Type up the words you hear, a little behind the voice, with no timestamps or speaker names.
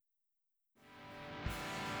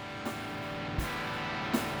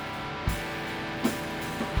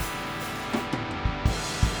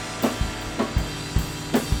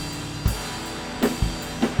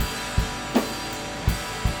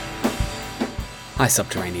Hi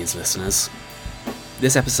Subterraneans listeners.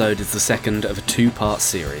 This episode is the second of a two-part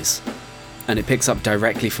series, and it picks up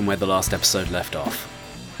directly from where the last episode left off.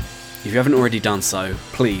 If you haven't already done so,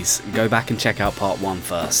 please go back and check out part 1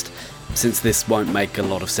 first, since this won't make a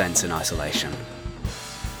lot of sense in isolation.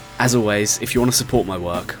 As always, if you want to support my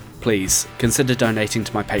work, please consider donating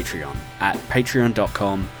to my Patreon at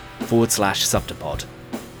patreon.com/Subterpod,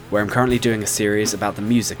 where I'm currently doing a series about the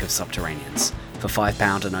music of Subterraneans for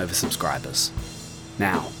 £5 and over subscribers.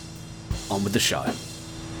 Now, on with the show.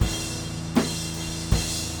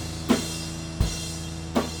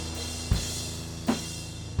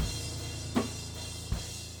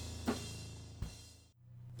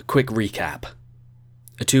 A quick recap.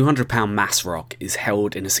 A 200-pound mass rock is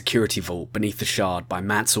held in a security vault beneath the Shard by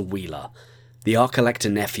Mansell Wheeler, the art collector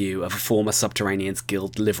nephew of a former Subterraneans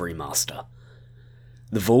Guild livery master.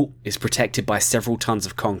 The vault is protected by several tons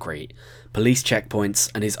of concrete, police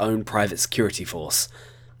checkpoints, and his own private security force,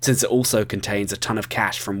 since it also contains a ton of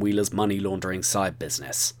cash from Wheeler's money laundering side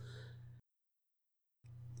business.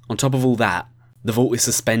 On top of all that, the vault is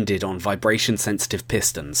suspended on vibration-sensitive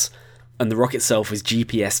pistons, and the rock itself is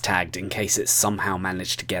GPS tagged in case it somehow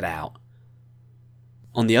managed to get out.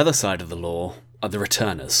 On the other side of the law are the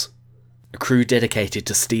Returners, a crew dedicated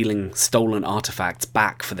to stealing stolen artifacts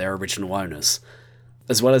back for their original owners,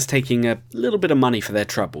 as well as taking a little bit of money for their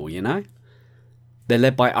trouble, you know? They're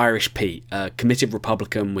led by Irish Pete, a committed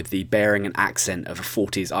Republican with the bearing and accent of a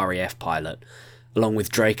 40s RAF pilot, along with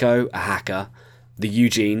Draco, a hacker, the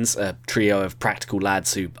Eugenes, a trio of practical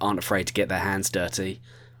lads who aren't afraid to get their hands dirty,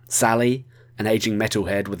 Sally, an aging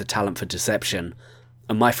metalhead with a talent for deception,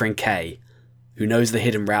 and my friend Kay, who knows the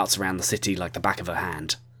hidden routes around the city like the back of her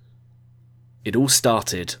hand. It all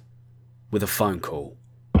started with a phone call.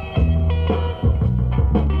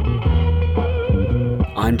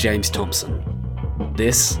 I'm James Thompson.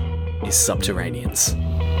 This is Subterraneans.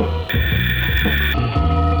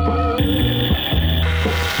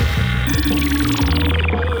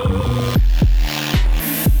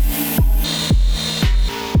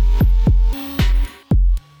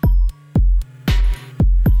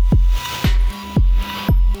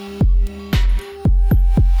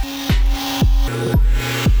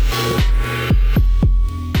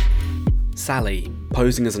 Sally,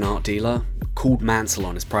 posing as an art dealer, called Mansell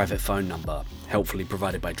on his private phone number, helpfully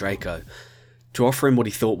provided by Draco, to offer him what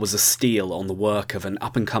he thought was a steal on the work of an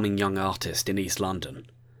up-and-coming young artist in East London.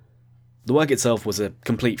 The work itself was a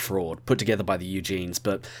complete fraud, put together by the Eugenes,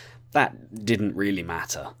 but that didn't really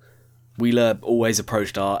matter. Wheeler always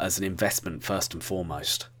approached art as an investment first and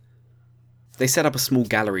foremost. They set up a small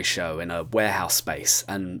gallery show in a warehouse space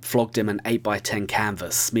and flogged him an 8x10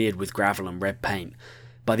 canvas smeared with gravel and red paint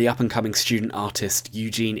by the up-and-coming student artist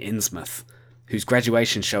Eugene Innsmouth, whose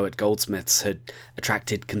graduation show at Goldsmiths had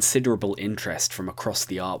attracted considerable interest from across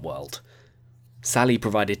the art world. Sally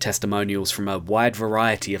provided testimonials from a wide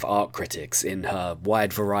variety of art critics in her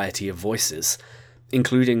wide variety of voices,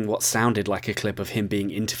 including what sounded like a clip of him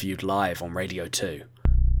being interviewed live on Radio 2.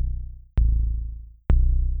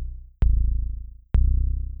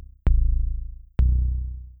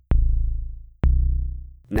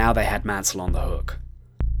 Now they had Mansell on the hook.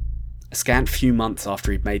 A scant few months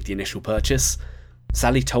after he'd made the initial purchase,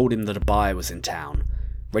 Sally told him that a buyer was in town,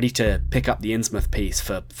 ready to pick up the Innsmouth piece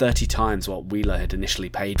for 30 times what Wheeler had initially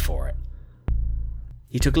paid for it.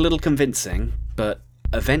 He took a little convincing, but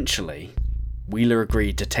eventually, Wheeler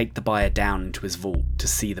agreed to take the buyer down into his vault to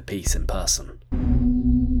see the piece in person.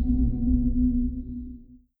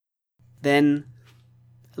 Then,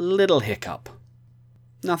 a little hiccup.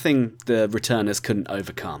 Nothing the Returners couldn't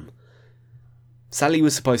overcome. Sally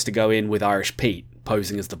was supposed to go in with Irish Pete,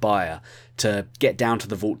 posing as the buyer, to get down to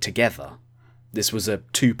the vault together. This was a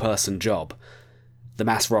 2-person job. The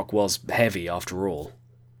mass rock was heavy after all.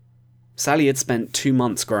 Sally had spent 2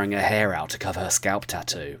 months growing her hair out to cover her scalp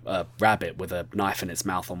tattoo, a rabbit with a knife in its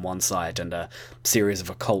mouth on one side and a series of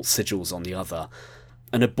occult sigils on the other,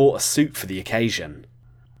 and had bought a suit for the occasion.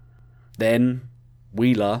 Then,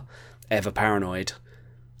 Wheeler, ever paranoid,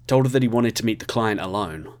 told her that he wanted to meet the client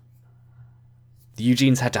alone. The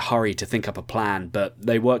Eugenes had to hurry to think up a plan, but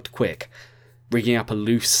they worked quick, rigging up a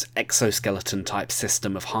loose exoskeleton-type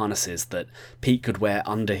system of harnesses that Pete could wear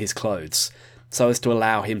under his clothes, so as to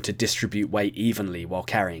allow him to distribute weight evenly while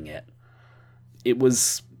carrying it. It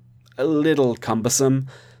was a little cumbersome,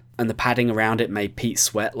 and the padding around it made Pete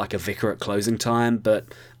sweat like a vicar at closing time,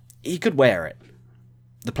 but he could wear it.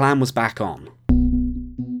 The plan was back on.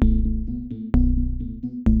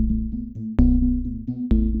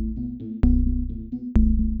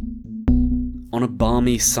 On a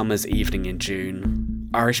balmy summer's evening in June,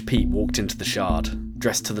 Irish Pete walked into the Shard,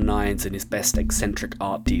 dressed to the nines in his best eccentric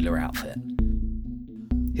art dealer outfit.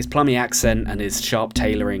 His plummy accent and his sharp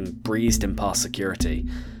tailoring breezed him past security,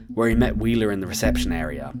 where he met Wheeler in the reception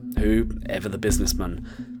area, who, ever the businessman,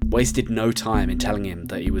 wasted no time in telling him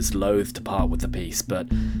that he was loath to part with the piece, but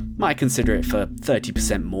might consider it for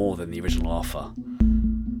 30% more than the original offer.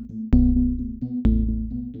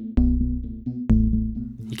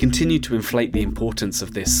 He continued to inflate the importance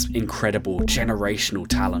of this incredible generational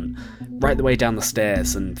talent right the way down the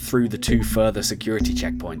stairs and through the 2 further security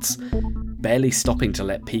checkpoints, barely stopping to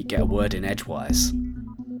let Pete get a word in edgewise.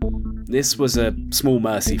 This was a small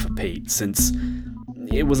mercy for Pete, since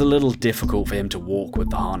it was a little difficult for him to walk with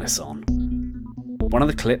the harness on. One of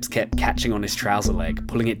the clips kept catching on his trouser leg,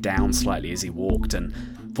 pulling it down slightly as he walked, and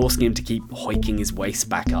forcing him to keep hoiking his waist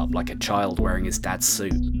back up like a child wearing his dad's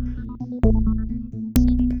suit.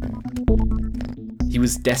 He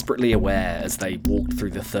was desperately aware, as they walked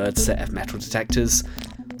through the 3rd set of metal detectors,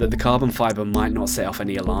 that the carbon fibre might not set off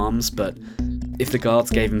any alarms, but if the guards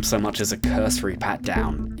gave him so much as a cursory pat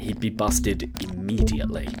down, he'd be busted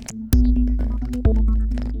immediately.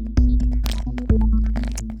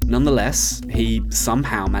 Nonetheless, he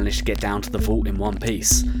somehow managed to get down to the vault in one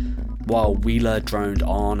piece, while Wheeler droned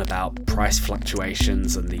on about price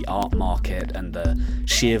fluctuations and the art market and the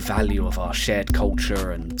sheer value of our shared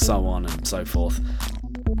culture and so on and so forth.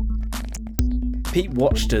 Pete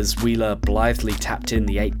watched as Wheeler blithely tapped in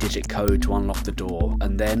the 8-digit code to unlock the door,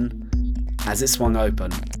 and then, as it swung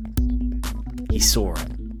open, he saw it.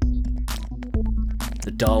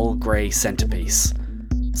 The dull grey centrepiece,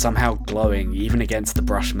 somehow glowing even against the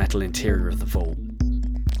brushed metal interior of the vault.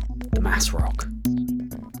 The mass rock.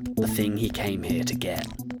 The thing he came here to get.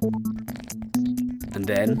 And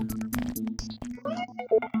then,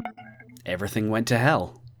 everything went to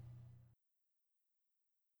hell.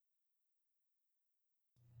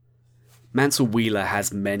 Mansell Wheeler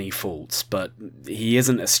has many faults, but he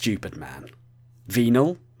isn't a stupid man.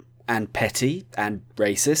 Venal, and petty, and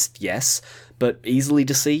racist, yes, but easily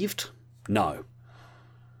deceived? No.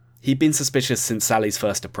 He'd been suspicious since Sally's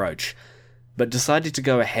first approach, but decided to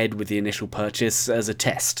go ahead with the initial purchase as a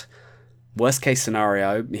test. Worst case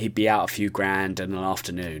scenario, he'd be out a few grand in an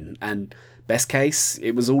afternoon, and best case,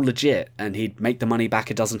 it was all legit and he'd make the money back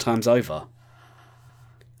a dozen times over.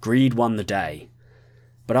 Greed won the day,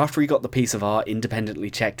 but after he got the piece of art independently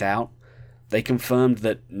checked out, they confirmed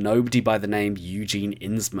that nobody by the name Eugene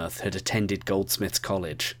Innsmouth had attended Goldsmiths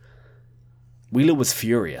College. Wheeler was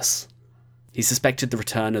furious. He suspected the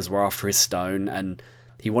returners were after his stone, and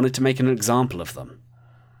he wanted to make an example of them.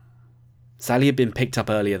 Sally had been picked up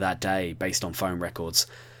earlier that day, based on phone records,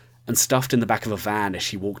 and stuffed in the back of a van as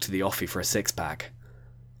she walked to the offie for a 6-pack.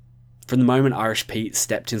 From the moment Irish Pete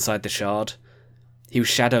stepped inside the Shard, he was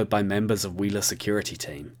shadowed by members of Wheeler's security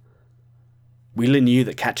team. Wheeler knew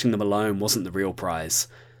that catching them alone wasn't the real prize.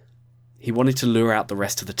 He wanted to lure out the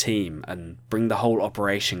rest of the team and bring the whole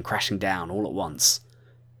operation crashing down all at once.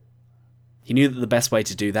 He knew that the best way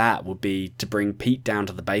to do that would be to bring Pete down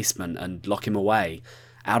to the basement and lock him away,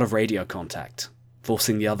 out of radio contact,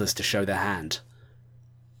 forcing the others to show their hand.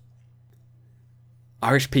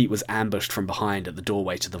 Irish Pete was ambushed from behind at the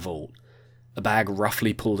doorway to the vault, a bag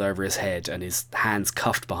roughly pulled over his head and his hands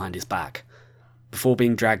cuffed behind his back, before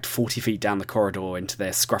being dragged 40 feet down the corridor into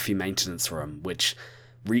their scruffy maintenance room, which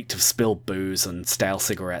reeked of spilled booze and stale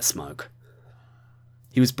cigarette smoke.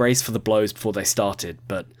 He was braced for the blows before they started,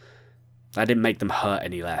 but that didn't make them hurt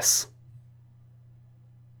any less.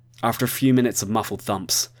 After a few minutes of muffled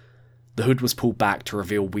thumps, the hood was pulled back to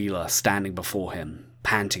reveal Wheeler standing before him,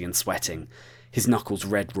 panting and sweating, his knuckles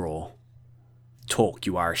red raw. "Talk,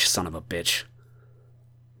 you Irish son of a bitch."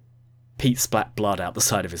 Pete splat blood out the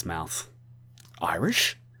side of his mouth.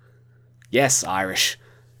 "Irish?" "Yes, Irish.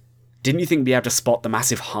 Didn't you think you'd be able to spot the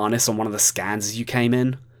massive harness on one of the scans as you came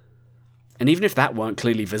in? And even if that weren't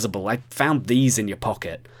clearly visible, I found these in your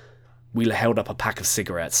pocket." Wheeler held up a pack of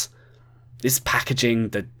cigarettes. "This packaging,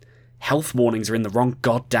 the health warnings are in the wrong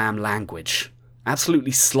goddamn language.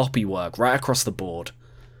 Absolutely sloppy work right across the board.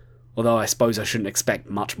 Although I suppose I shouldn't expect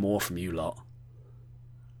much more from you lot."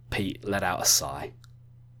 Pete let out a sigh.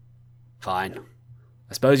 "Fine.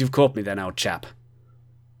 I suppose you've caught me then, old chap.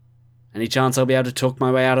 Any chance I'll be able to talk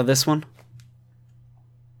my way out of this one?"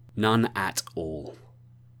 "None at all.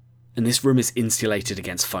 And this room is insulated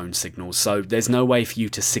against phone signals, so there's no way for you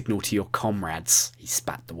to signal to your comrades," he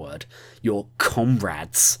spat the word, "your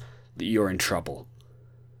comrades, that you're in trouble.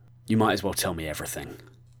 You might as well tell me everything.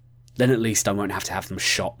 Then at least I won't have to have them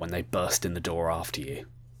shot when they burst in the door after you."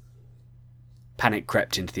 Panic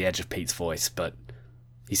crept into the edge of Pete's voice, but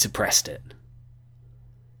he suppressed it.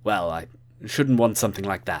 "Well, I shouldn't want something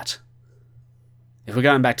like that. If we're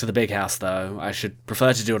going back to the big house, though, I should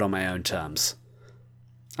prefer to do it on my own terms.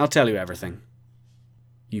 I'll tell you everything.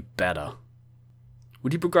 You better.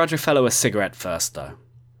 Would you begrudge a fellow a cigarette first, though?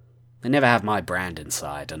 They never have my brand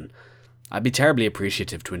inside, and I'd be terribly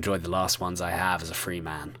appreciative to enjoy the last ones I have as a free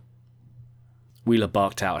man. Wheeler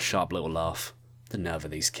barked out a sharp little laugh. The nerve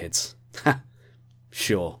of these kids. Ha!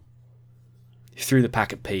 Sure. He threw the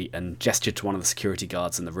pack at Pete and gestured to one of the security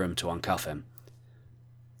guards in the room to uncuff him.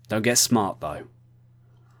 Don't get smart, though.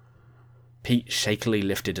 Pete shakily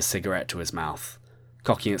lifted a cigarette to his mouth,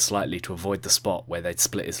 cocking it slightly to avoid the spot where they'd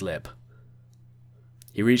split his lip.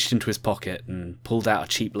 He reached into his pocket and pulled out a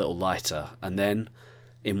cheap little lighter, and then,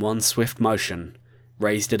 in one swift motion,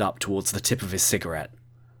 raised it up towards the tip of his cigarette.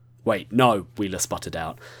 Wait, no, Wheeler sputtered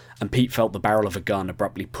out, and Pete felt the barrel of a gun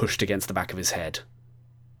abruptly pushed against the back of his head.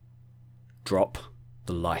 Drop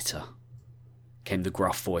the lighter, came the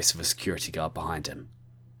gruff voice of a security guard behind him.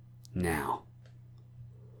 Now.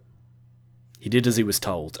 He did as he was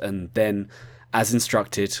told, and then, as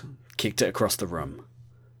instructed, kicked it across the room.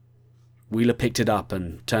 Wheeler picked it up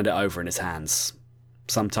and turned it over in his hands.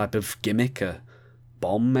 Some type of gimmick, a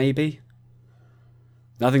bomb maybe?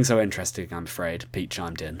 Nothing so interesting, I'm afraid, Pete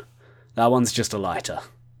chimed in. That one's just a lighter.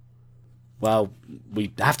 Well,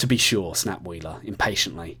 we have to be sure, snapped Wheeler,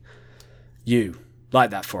 impatiently. You,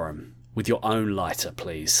 light that for him, with your own lighter,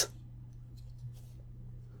 please.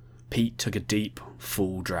 Pete took a deep,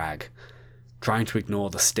 full drag, trying to ignore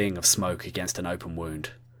the sting of smoke against an open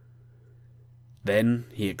wound. Then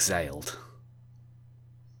he exhaled.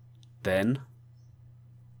 Then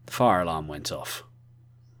the fire alarm went off.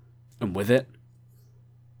 And with it,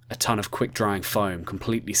 a ton of quick-drying foam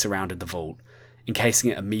completely surrounded the vault, encasing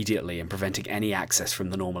it immediately and preventing any access from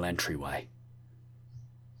the normal entryway.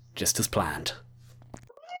 Just as planned.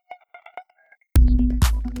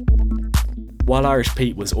 While Irish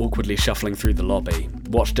Pete was awkwardly shuffling through the lobby,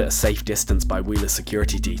 watched at a safe distance by Wheeler's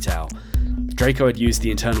security detail, Draco had used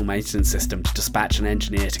the internal maintenance system to dispatch an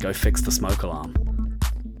engineer to go fix the smoke alarm.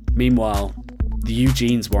 Meanwhile, the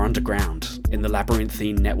Eugenes were underground, in the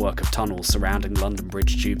labyrinthine network of tunnels surrounding London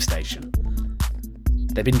Bridge tube station.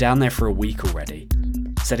 They'd been down there for a week already,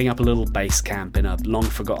 setting up a little base camp in a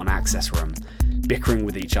long-forgotten access room, bickering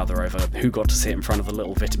with each other over who got to sit in front of the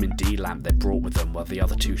little vitamin D lamp they brought with them while the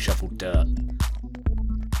other two shoveled dirt.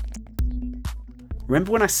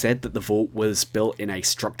 Remember when I said that the vault was built in a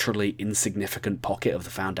structurally insignificant pocket of the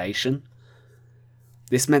foundation?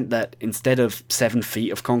 This meant that instead of 7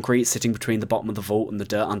 feet of concrete sitting between the bottom of the vault and the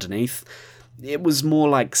dirt underneath, it was more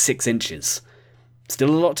like 6 inches. Still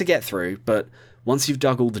a lot to get through, but once you've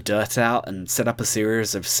dug all the dirt out and set up a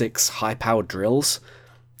series of 6 high-powered drills,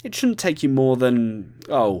 it shouldn't take you more than,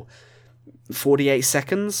 48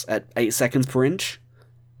 seconds at 8 seconds per inch.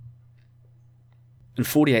 And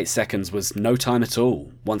 48 seconds was no time at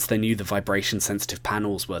all once they knew the vibration-sensitive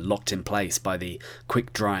panels were locked in place by the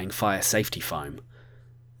quick-drying fire safety foam.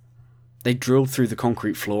 They drilled through the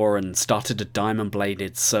concrete floor and started a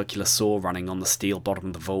diamond-bladed circular saw running on the steel bottom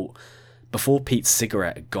of the vault before Pete's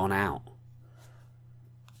cigarette had gone out.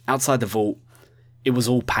 Outside the vault, it was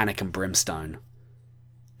all panic and brimstone.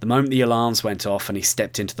 The moment the alarms went off and he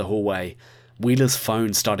stepped into the hallway, Wheeler's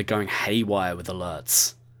phone started going haywire with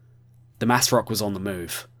alerts. The mass rock was on the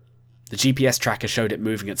move. The GPS tracker showed it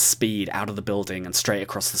moving at speed out of the building and straight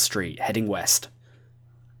across the street, heading west.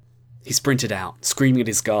 He sprinted out, screaming at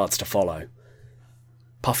his guards to follow.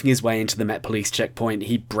 Puffing his way into the Met Police checkpoint,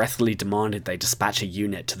 he breathily demanded they dispatch a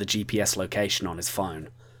unit to the GPS location on his phone.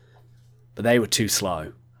 But they were too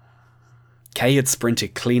slow. Kay had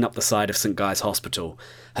sprinted clean up the side of St. Guy's Hospital,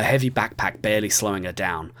 her heavy backpack barely slowing her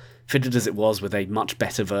down, fitted as it was with a much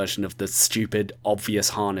better version of the stupid, obvious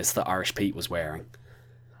harness that Irish Pete was wearing.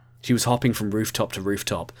 She was hopping from rooftop to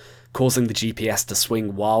rooftop, causing the GPS to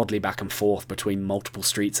swing wildly back and forth between multiple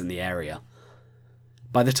streets in the area.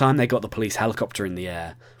 By the time they got the police helicopter in the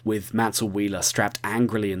air, with Mansell Wheeler strapped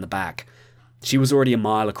angrily in the back, she was already a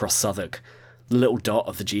mile across Southwark, the little dot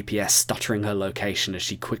of the GPS stuttering her location as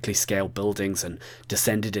she quickly scaled buildings and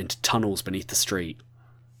descended into tunnels beneath the street.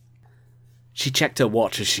 She checked her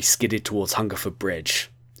watch as she skidded towards Hungerford Bridge.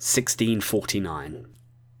 16:49.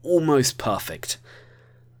 Almost perfect.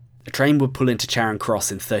 A train would pull into Charing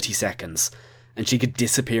Cross in 30 seconds, and she could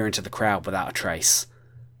disappear into the crowd without a trace.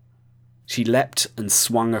 She leapt and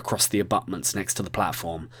swung across the abutments next to the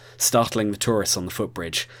platform, startling the tourists on the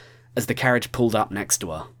footbridge, as the carriage pulled up next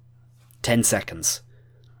to her. 10 seconds.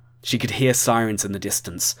 She could hear sirens in the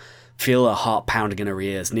distance, feel her heart pounding in her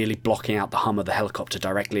ears, nearly blocking out the hum of the helicopter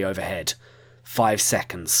directly overhead. 5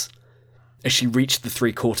 seconds. As she reached the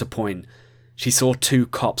 3/4 point, she saw 2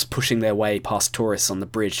 cops pushing their way past tourists on the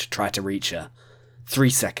bridge to try to reach her. 3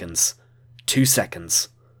 seconds. 2 seconds.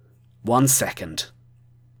 1 second.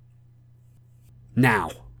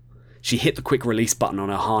 Now! She hit the quick release button on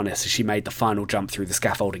her harness as she made the final jump through the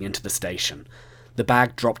scaffolding into the station. The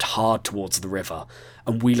bag dropped hard towards the river,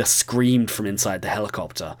 and Wheeler screamed from inside the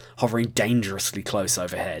helicopter, hovering dangerously close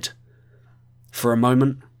overhead. For a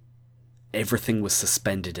moment, everything was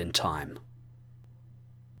suspended in time.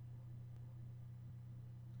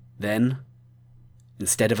 Then,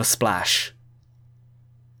 instead of a splash,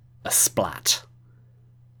 a splat.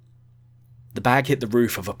 The bag hit the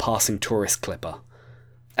roof of a passing tourist clipper.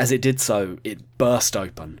 As it did so, it burst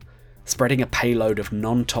open, spreading a payload of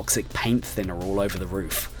non-toxic paint thinner all over the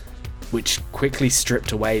roof, which quickly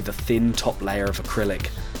stripped away the thin top layer of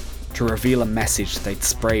acrylic to reveal a message they'd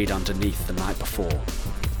sprayed underneath the night before.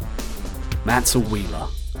 Mansell Wheeler,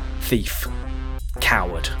 thief,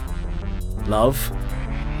 coward. Love,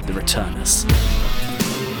 the returners.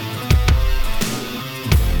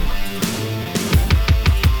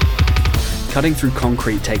 Cutting through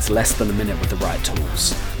concrete takes less than a minute with the right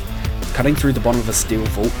tools. Cutting through the bottom of a steel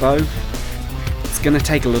vault, though, it's going to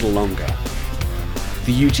take a little longer.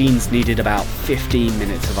 The Eugenes needed about 15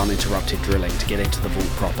 minutes of uninterrupted drilling to get into the vault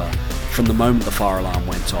proper, from the moment the fire alarm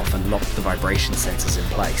went off and locked the vibration sensors in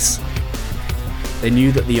place. They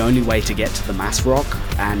knew that the only way to get to the mass rock,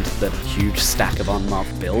 and the huge stack of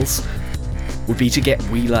unmarked bills, would be to get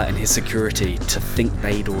Wheeler and his security to think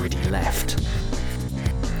they'd already left.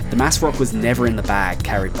 The mass rock was never in the bag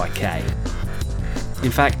carried by Kay.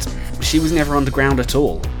 In fact, she was never underground at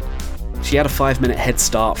all. She had a 5-minute head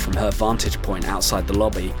start from her vantage point outside the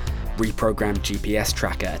lobby, reprogrammed GPS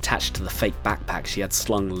tracker attached to the fake backpack she had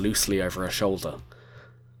slung loosely over her shoulder.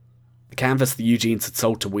 The canvas the Eugenes had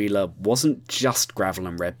sold to Wheeler wasn't just gravel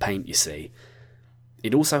and red paint, you see.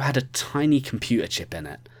 It also had a tiny computer chip in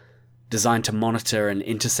it, designed to monitor and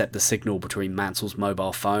intercept the signal between Mansell's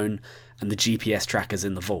mobile phone and the GPS trackers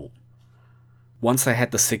in the vault. Once they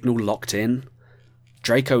had the signal locked in,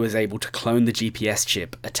 Draco was able to clone the GPS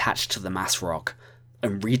chip attached to the mass rock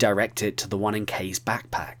and redirect it to the one in Kay's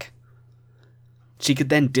backpack. She could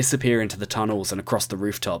then disappear into the tunnels and across the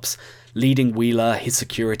rooftops, leading Wheeler, his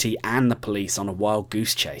security, and the police on a wild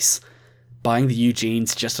goose chase, buying the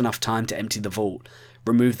Eugenes just enough time to empty the vault,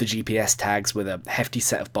 remove the GPS tags with a hefty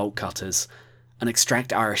set of bolt cutters, and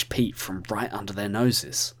extract Irish Pete from right under their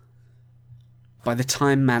noses. By the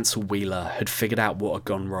time Mansell Wheeler had figured out what had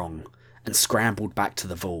gone wrong and scrambled back to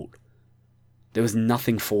the vault, there was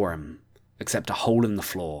nothing for him except a hole in the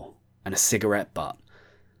floor and a cigarette butt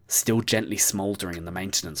still gently smouldering in the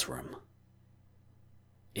maintenance room.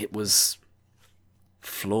 It was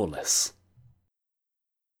flawless.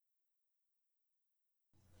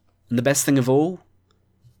 And the best thing of all,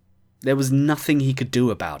 there was nothing he could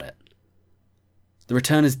do about it. The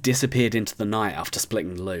returners disappeared into the night after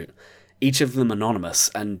splitting the loot, each of them anonymous,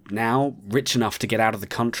 and now rich enough to get out of the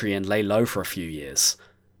country and lay low for a few years.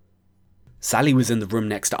 Sally was in the room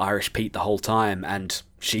next to Irish Pete the whole time, and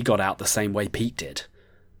she got out the same way Pete did.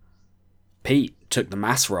 Pete took the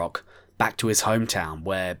mass rock back to his hometown,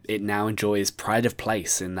 where it now enjoys pride of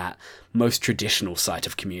place in that most traditional site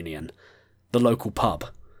of communion, the local pub.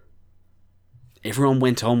 Everyone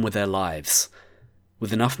went on with their lives,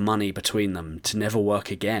 with enough money between them to never work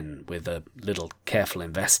again with a little careful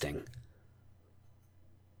investing.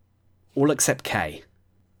 All except Kay.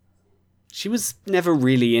 She was never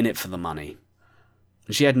really in it for the money,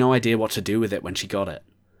 and she had no idea what to do with it when she got it.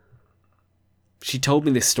 She told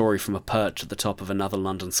me this story from a perch at the top of another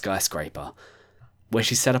London skyscraper, where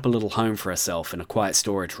she set up a little home for herself in a quiet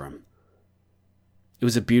storage room. It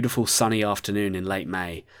was a beautiful sunny afternoon in late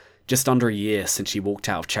May, just under a year since she walked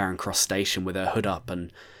out of Charing Cross Station with her hood up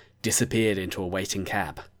and disappeared into a waiting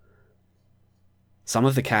cab. Some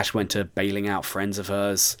of the cash went to bailing out friends of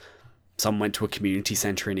hers, some went to a community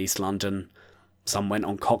centre in East London, some went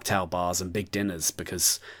on cocktail bars and big dinners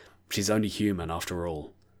because she's only human after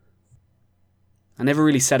all. I never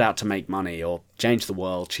really set out to make money or change the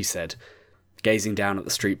world, she said, gazing down at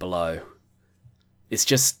the street below. It's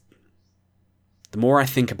just, the more I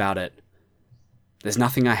think about it, there's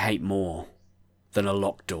nothing I hate more than a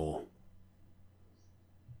locked door.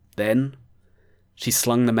 Then, she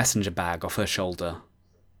slung the messenger bag off her shoulder,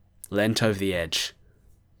 leant over the edge,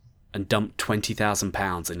 and dumped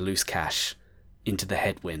 £20,000 in loose cash into the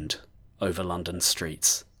headwind over London's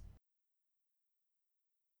streets.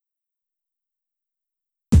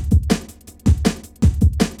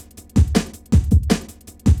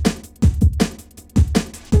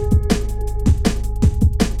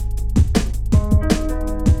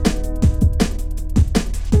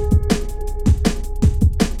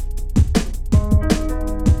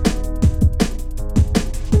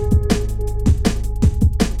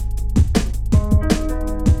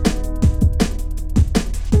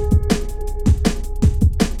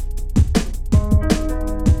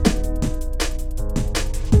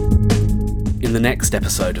 next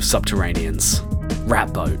episode of Subterraneans,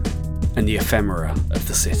 Rat Boat, and the ephemera of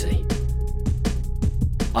the city.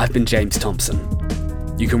 I've been James Thompson.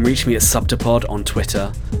 You can reach me at Subterpod on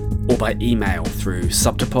Twitter or by email through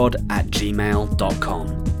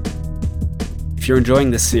subterpod@gmail.com. If you're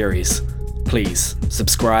enjoying this series, please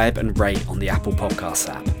subscribe and rate on the Apple Podcasts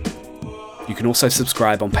app. You can also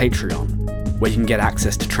subscribe on Patreon, where you can get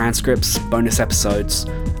access to transcripts, bonus episodes,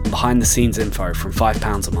 and behind-the-scenes info from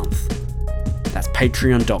 £5 a month. That's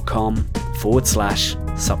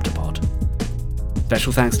patreon.com/Subterpod.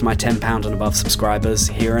 Special thanks to my £10 and above subscribers,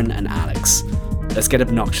 Hiran and Alex. Let's get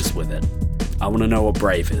obnoxious with it. I want to know what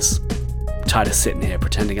brave is. I'm tired of sitting here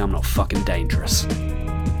pretending I'm not fucking dangerous.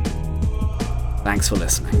 Thanks for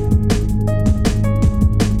listening.